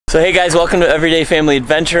So hey guys, welcome to Everyday Family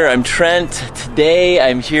Adventure. I'm Trent. Today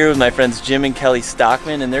I'm here with my friends Jim and Kelly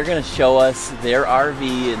Stockman, and they're gonna show us their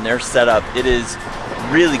RV and their setup. It is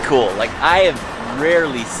really cool. Like, I have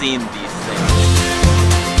rarely seen these things.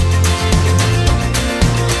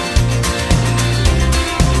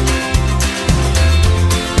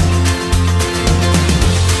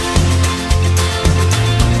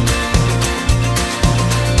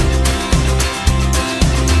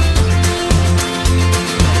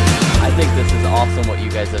 This is awesome what you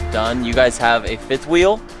guys have done. You guys have a fifth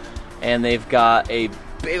wheel, and they've got a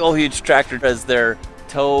big old huge tractor as their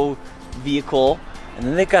tow vehicle, and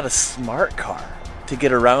then they've got a smart car to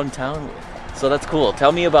get around town with. So that's cool.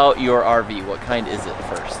 Tell me about your RV. What kind is it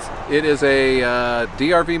first? It is a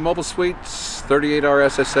DRV Mobile Suites 38R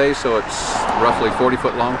SSA, so it's roughly 40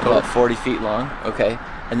 foot long total. About 40 feet long, okay.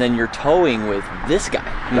 And then you're towing with this guy,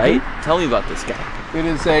 right? Tell me about this guy. It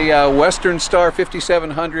is a Western Star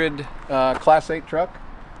 5700 Class 8 truck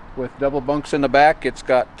with double bunks in the back. It's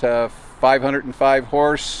got 505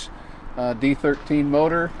 horse, D13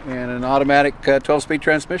 motor, and an automatic 12-speed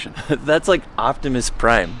transmission. That's like Optimus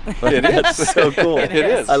Prime. It is. That's so cool. It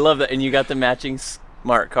is. I love that. And you got the matching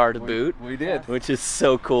smart car to boot. We did. Which is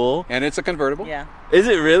so cool. And it's a convertible. Yeah. Is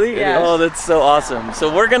it really? Yeah. Oh, that's so awesome.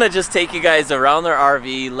 So we're gonna just take you guys around their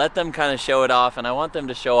RV, let them kind of show it off, and I want them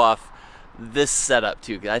to show off this setup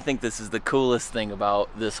too. I think this is the coolest thing about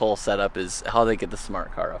this whole setup is how they get the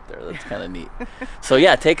smart car up there. That's kind of neat. So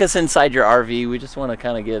yeah, take us inside your RV. We just want to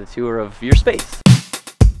kind of get a tour of your space.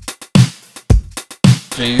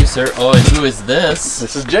 Show you, sir. Oh, and who is this?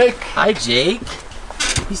 This is Jake. Hi, Jake.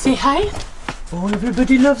 You say hi? Oh,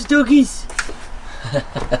 everybody loves doggies.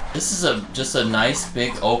 This is just a nice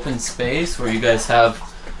big open space where you guys have,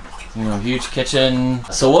 you know, huge kitchen.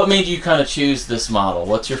 So what made you kind of choose this model?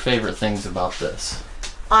 What's your favorite things about this?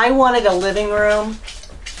 I wanted a living room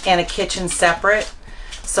and a kitchen separate.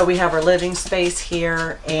 So we have our living space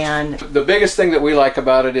here, and The biggest thing that we like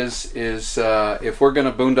about it is if we're going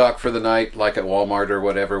to boondock for the night, like at Walmart or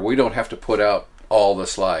whatever, we don't have to put out all the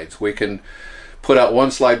slides. We can put out one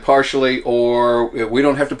slide partially, or we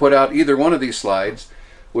don't have to put out either one of these slides.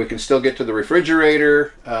 We can still get to the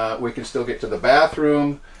refrigerator, we can still get to the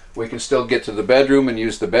bathroom, we can still get to the bedroom and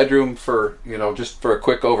use the bedroom for, you know, just for a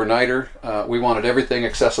quick overnighter. We wanted everything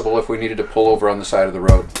accessible if we needed to pull over on the side of the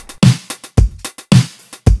road.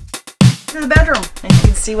 to the bedroom, and you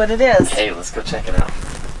can see what it is. Hey, let's go check it out.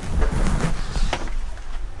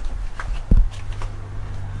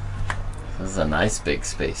 This is a nice big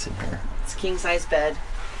space in here. It's a king size bed,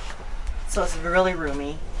 so it's really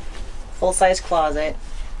roomy. Full size closet.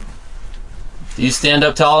 Do you stand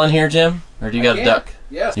up tall in here, Jim? Or do you got a duck?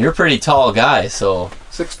 Yes. You're a pretty tall guy, so.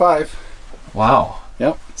 6'5". Wow.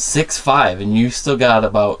 Yep. 6'5", and you still got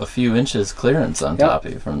about a few inches clearance on top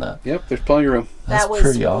of you from that. Yep, there's plenty of room. That's that was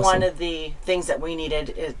pretty awesome. one of the things that we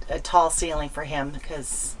needed, a tall ceiling for him,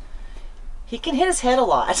 because he can hit his head a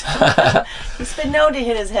lot. He's been known to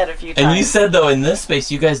hit his head a few times. And you said, though, in this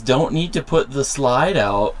space, you guys don't need to put the slide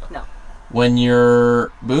out. No. When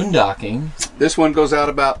you're boondocking. This one goes out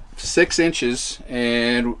about 6 inches,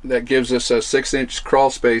 and that gives us a 6-inch crawl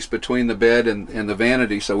space between the bed and the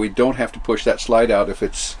vanity, so we don't have to push that slide out if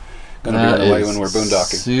it's going to be in the way when we're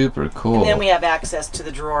boondocking. Super cool. And then we have access to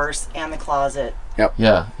the drawers and the closet. Yep.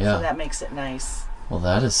 Yeah, yeah. So that makes it nice. Well,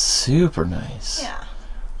 that is super nice. Yeah.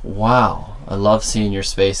 Wow. I love seeing your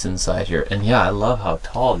space inside here. And yeah, I love how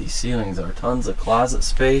tall these ceilings are. Tons of closet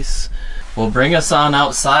space. Well, bring us on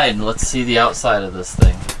outside and let's see the outside of this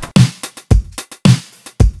thing.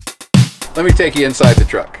 Let me take you inside the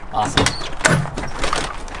truck. Awesome.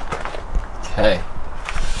 Okay.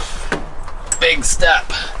 Big step.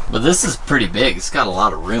 But this is pretty big. It's got a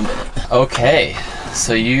lot of room in it. Okay.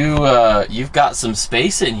 So you've got some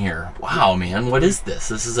space in here. Wow, man. What is this?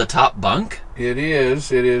 This is a top bunk? It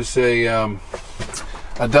is. It is a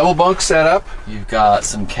double bunk setup. You've got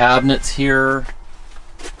some cabinets here.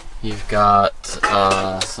 You've got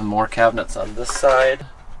some more cabinets on this side.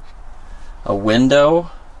 A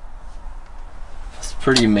window. That's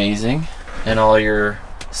pretty amazing. And all your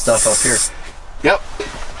stuff up here. Yep.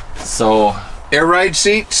 So air ride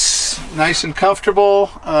seats, nice and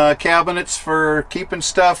comfortable. Cabinets for keeping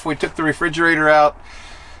stuff. We took the refrigerator out.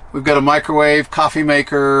 We've got a microwave, coffee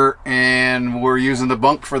maker, and we're using the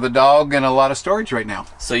bunk for the dog and a lot of storage right now.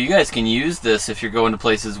 So you guys can use this if you're going to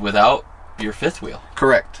places without your fifth wheel.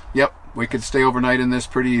 Correct. Yep. We could stay overnight in this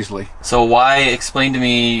pretty easily. So why, explain to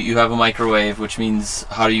me, you have a microwave, which means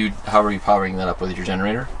how are you powering that up with your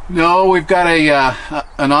generator? No, we've got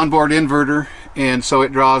an onboard inverter, and so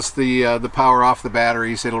it draws the power off the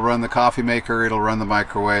batteries. It'll run the coffee maker, it'll run the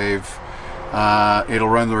microwave. It'll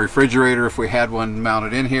run the refrigerator if we had one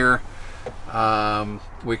mounted in here.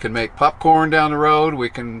 We can make popcorn down the road.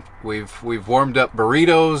 We've warmed up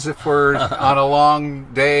burritos if we're on a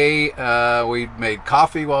long day. We made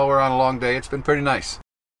coffee while we're on a long day. It's been pretty nice.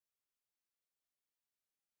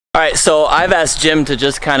 All right, so I've asked Jim to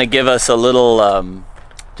just kind of give us a little,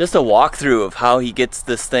 just a walkthrough of how he gets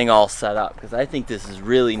this thing all set up, because I think this is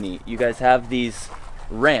really neat. You guys have these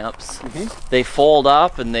ramps. They fold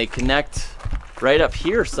up and they connect right up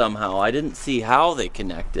here somehow. I didn't see how they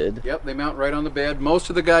connected. Yep, they mount right on the bed. Most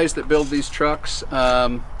of the guys that build these trucks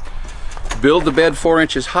build the bed 4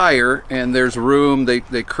 inches higher, and there's room. They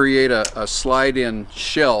create a slide-in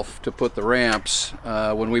shelf to put the ramps.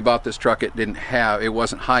 When we bought this truck, it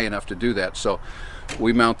wasn't high enough to do that, so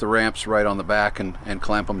we mount the ramps right on the back and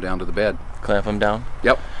clamp them down to the bed. Clamp them down?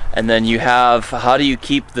 Yep. And then you have, how do you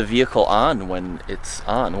keep the vehicle on when it's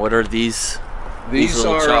on? What are these? These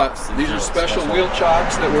are special wheel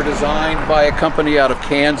chocks that were designed by a company out of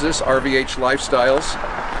Kansas, RVH Lifestyles,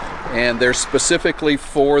 and they're specifically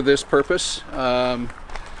for this purpose.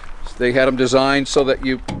 They had them designed so that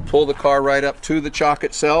you pull the car right up to the chock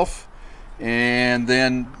itself, and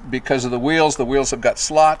then because of the wheels have got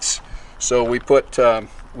slots, so we put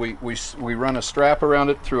we run a strap around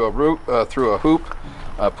it through a hoop,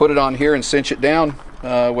 put it on here and cinch it down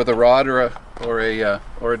with a rod or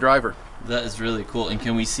a driver. That is really cool. And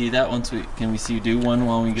can we see that can we see you do one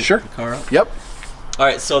while we get Sure. the car up? Yep. All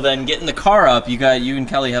right, so then getting the car up, you and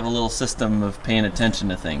Kelly have a little system of paying attention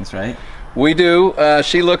to things, right? We do.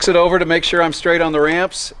 She looks it over to make sure I'm straight on the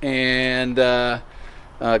ramps and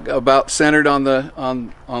about centered on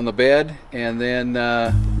the bed, and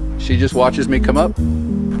then she just watches me come up.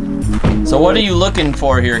 So what are you looking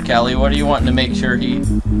for here, Kelly? What are you wanting to make sure he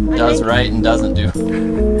does right and doesn't do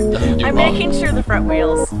I'm wrong? making sure the front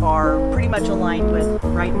wheels are pretty much aligned with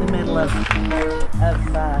right in the middle of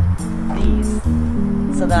these,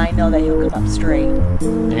 so that I know that he'll come up straight.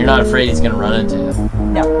 And you're not afraid he's going to run into you?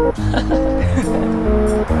 No.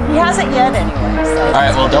 He hasn't yet anyway. So. All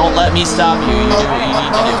right, well, don't let me stop you. You do what you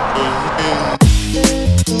need to do.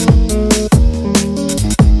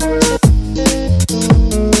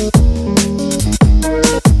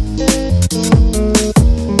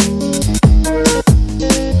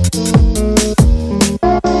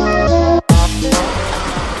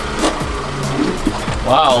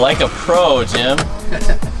 Wow, like a pro, Jim.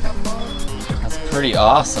 That's pretty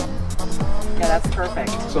awesome. Yeah, that's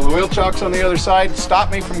perfect. So the wheel chocks on the other side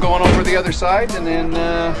stop me from going over the other side, and then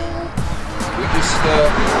we just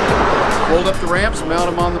fold up the ramps, mount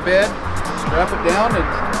them on the bed, strap it down, and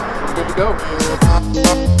we're good to go.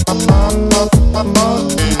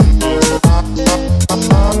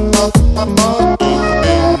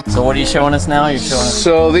 So what are you showing us now? You're showing us.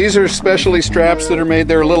 So these are specially straps that are made.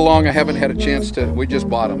 They're a little long. I haven't had a chance to. We just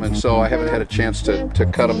bought them, and so I haven't had a chance to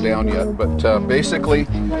cut them down yet. But basically,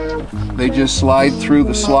 they just slide through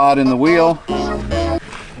the slot in the wheel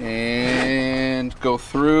and go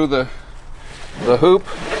through the hoop.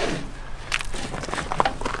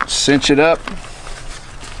 Cinch it up.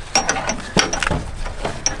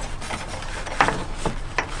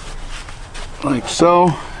 Like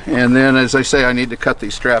so. And then, as I say, I need to cut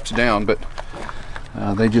these straps down, but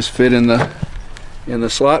they just fit in the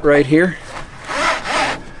slot right here.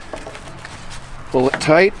 Pull it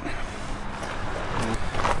tight.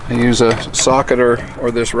 I use a socket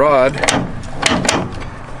or this rod,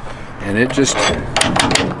 and it just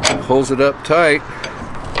pulls it up tight.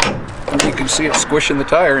 And you can see it squishing the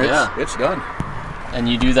tire. It's done. And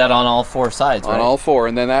you do that on all four sides, right? On all four,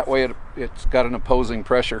 and then that way it's got an opposing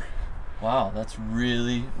pressure. Wow, that's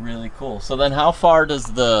really, really cool. So then how far does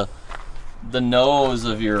the nose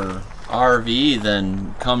of your RV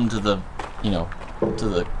then come to the, to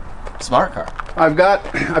the smart car? I've got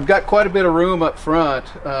quite a bit of room up front,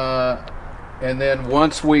 and then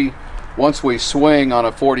once we swing on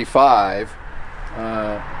a 45,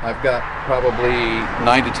 I've got probably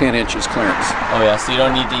 9 to 10 inches clearance. Oh yeah, so you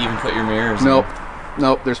don't need to even put your mirrors Nope. in.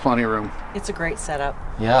 Nope, there's plenty of room. It's a great setup.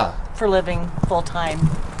 Yeah. For living full time.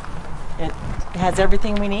 It has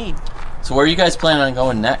everything we need. So where are you guys planning on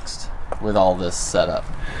going next with all this setup?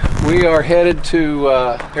 We are headed to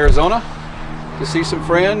Arizona to see some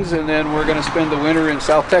friends, and then we're going to spend the winter in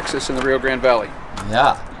South Texas in the Rio Grande Valley.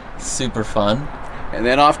 Yeah, super fun. And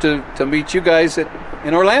then off to meet you guys in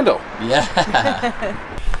Orlando. Yeah.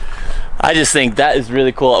 I just think that is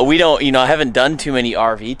really cool. We don't, I haven't done too many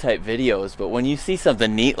RV type videos, but when you see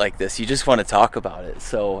something neat like this, you just want to talk about it.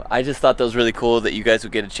 So I just thought that was really cool that you guys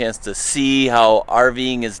would get a chance to see how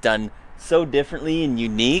RVing is done so differently and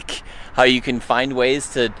unique, how you can find ways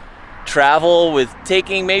to travel with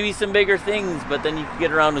taking maybe some bigger things, but then you can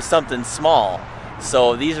get around with something small.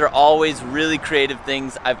 So these are always really creative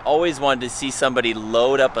things. I've always wanted to see somebody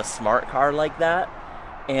load up a smart car like that,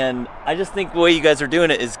 and I just think the way you guys are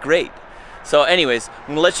doing it is great. So anyways, I'm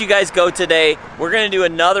gonna let you guys go today. We're gonna do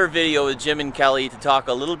another video with Jim and Kelly to talk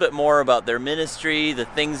a little bit more about their ministry, the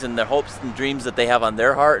things and their hopes and dreams that they have on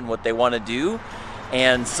their heart and what they want to do.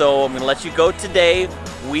 And so I'm gonna let you go today.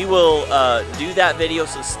 We will do that video,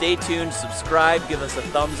 so stay tuned, subscribe, give us a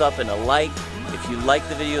thumbs up and a like if you like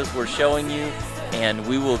the videos we're showing you. And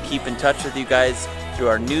we will keep in touch with you guys through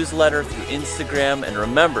our newsletter, through Instagram. And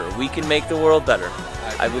remember, we can make the world better.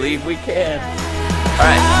 I believe we can. All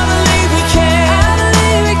right.